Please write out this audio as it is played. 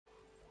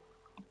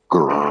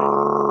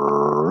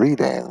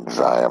Greetings,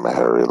 I am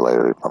Harry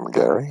Larry from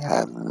Gary,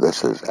 and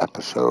this is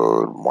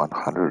episode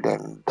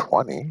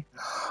 120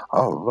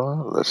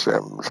 of The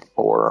Sims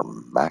 4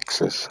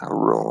 Maxis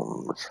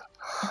rooms.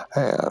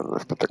 And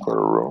this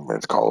particular room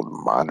is called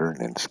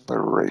Modern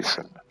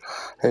Inspiration.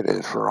 It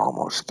is for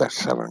almost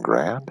 $7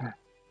 grand.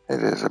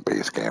 It is a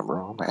base game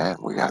room, and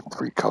we got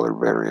 3 color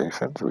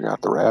variations. We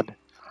got the red,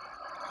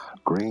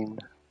 green,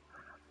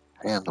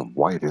 and the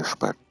whitish,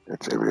 but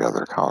it's every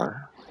other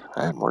color.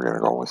 And we're going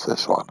to go with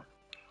this one.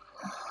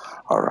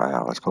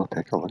 Alright, let's go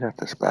take a look at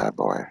this bad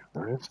boy.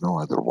 There is no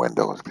other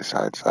windows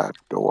besides that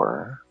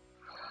door.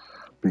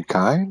 Be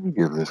kind,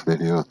 give this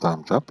video a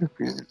thumbs up if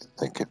you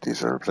think it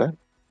deserves it.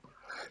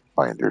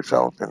 Find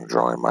yourself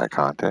enjoying my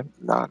content,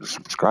 not a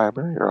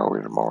subscriber, you're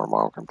always more than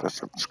welcome to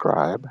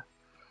subscribe.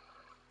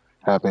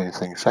 Have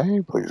anything to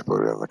say, please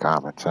put it in the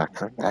comment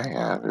section.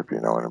 And if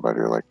you know anybody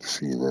who'd like to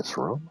see this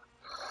room,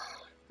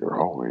 you're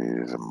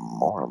always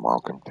more than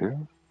welcome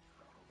to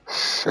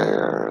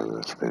share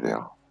this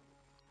video.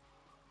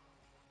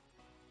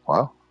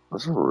 Well,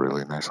 this is a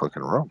really nice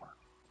looking room.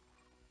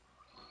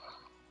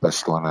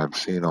 Best one I've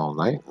seen all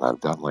night, and I've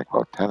done like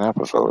about 10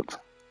 episodes.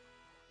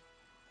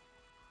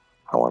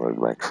 I wanted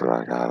to make sure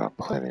I got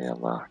plenty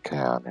in the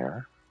can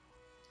here.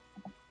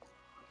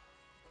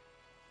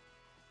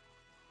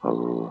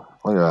 Oh,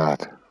 look at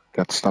that.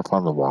 Got stuff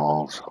on the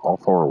walls, all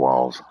 4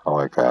 walls. I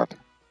like that.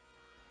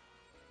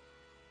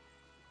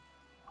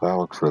 That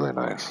looks really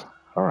nice.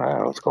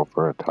 Alright, let's go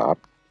for a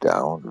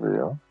top-down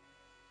view.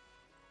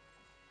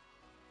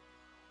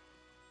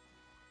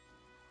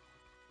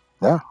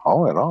 Yeah,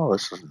 all in all,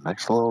 this is a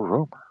nice little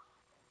room.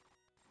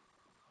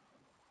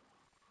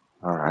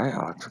 Alright,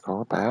 let's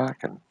go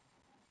back and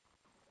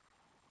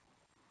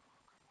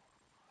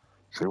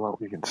see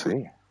what we can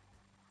see.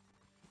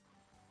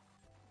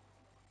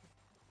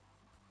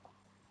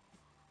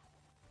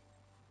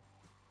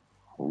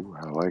 Ooh,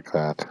 I like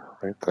that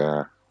right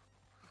there.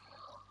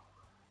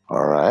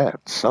 Alright,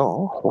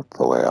 so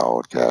hopefully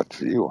I'll catch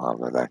you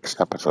on the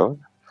next episode.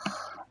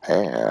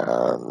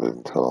 And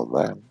until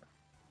then,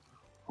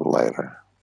 later.